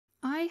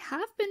I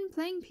have been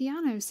playing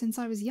piano since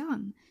I was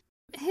young.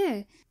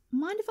 Here,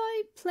 mind if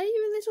I play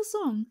you a little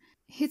song?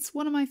 It's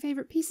one of my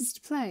favourite pieces to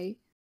play.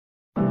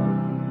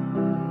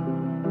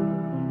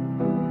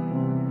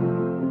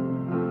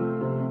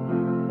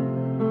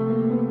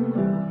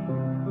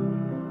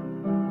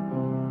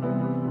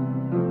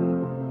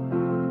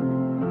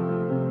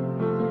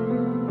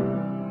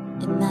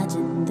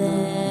 Imagine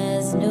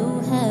there's no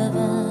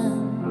heaven.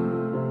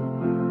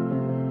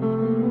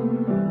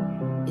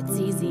 It's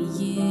easy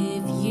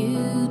if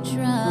you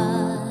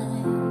try.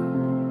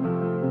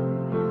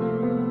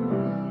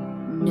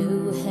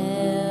 No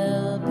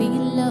hell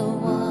below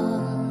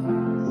us.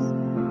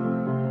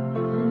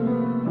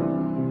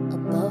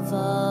 Above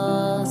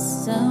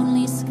us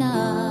only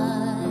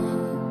sky.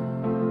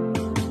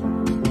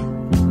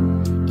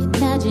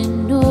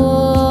 Imagine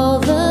all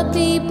the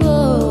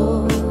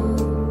people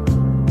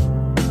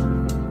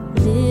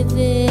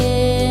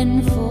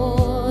living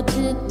for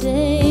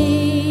today.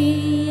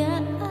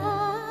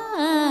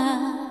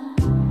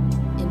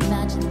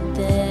 Imagine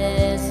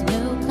there's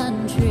no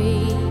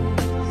countries.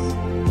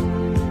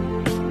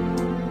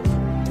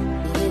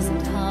 It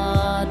isn't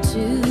hard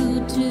to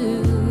do.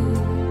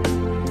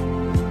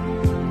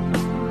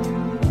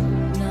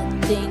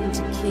 Nothing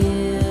to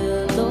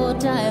kill or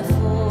die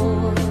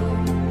for.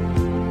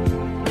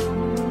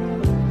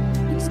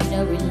 There's no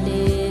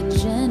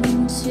religion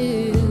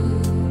too.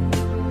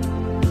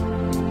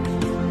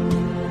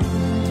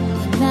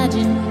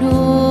 Imagine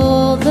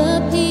all the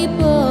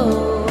people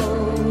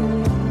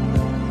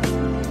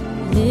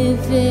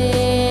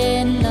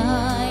living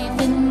life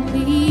in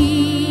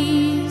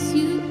peace.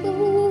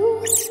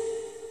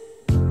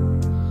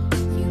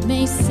 You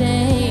may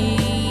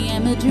say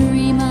I'm a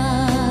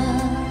dreamer,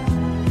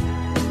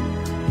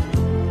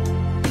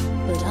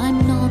 but I'm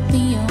not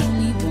the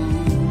only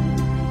one.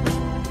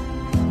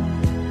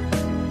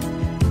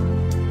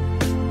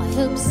 I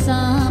hope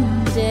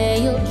someday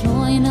you'll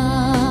join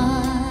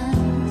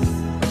us,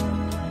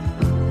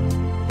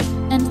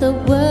 and the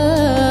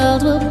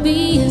world will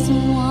be as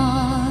one.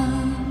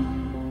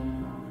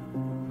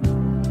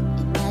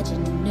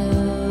 Imagine no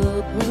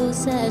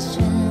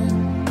possessions.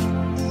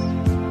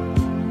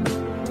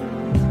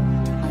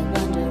 I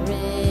wonder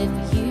if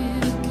you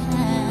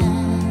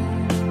can.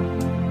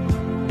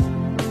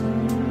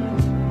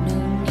 No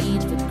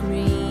need for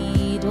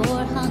greed or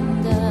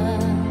hunger.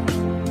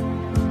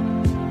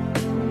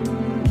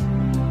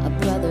 A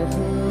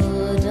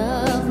brotherhood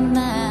of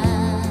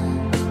man.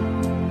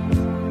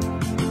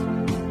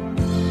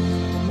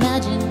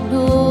 Imagine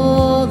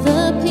all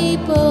the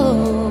people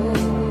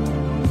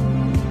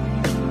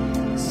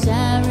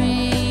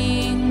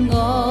sharing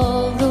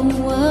all the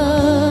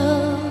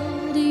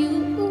world.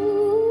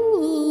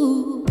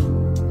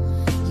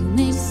 You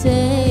may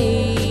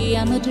say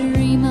I'm a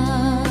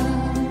dreamer,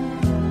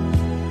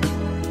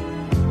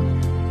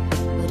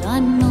 but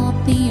I'm not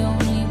the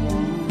only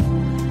one.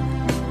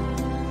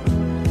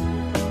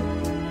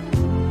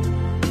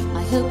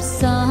 I hope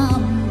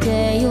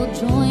someday you'll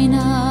join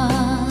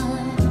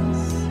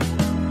us,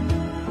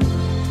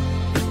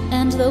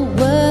 and the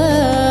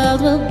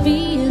world will be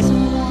as one.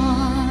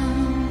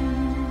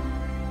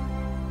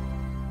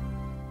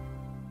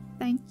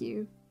 Thank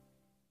you.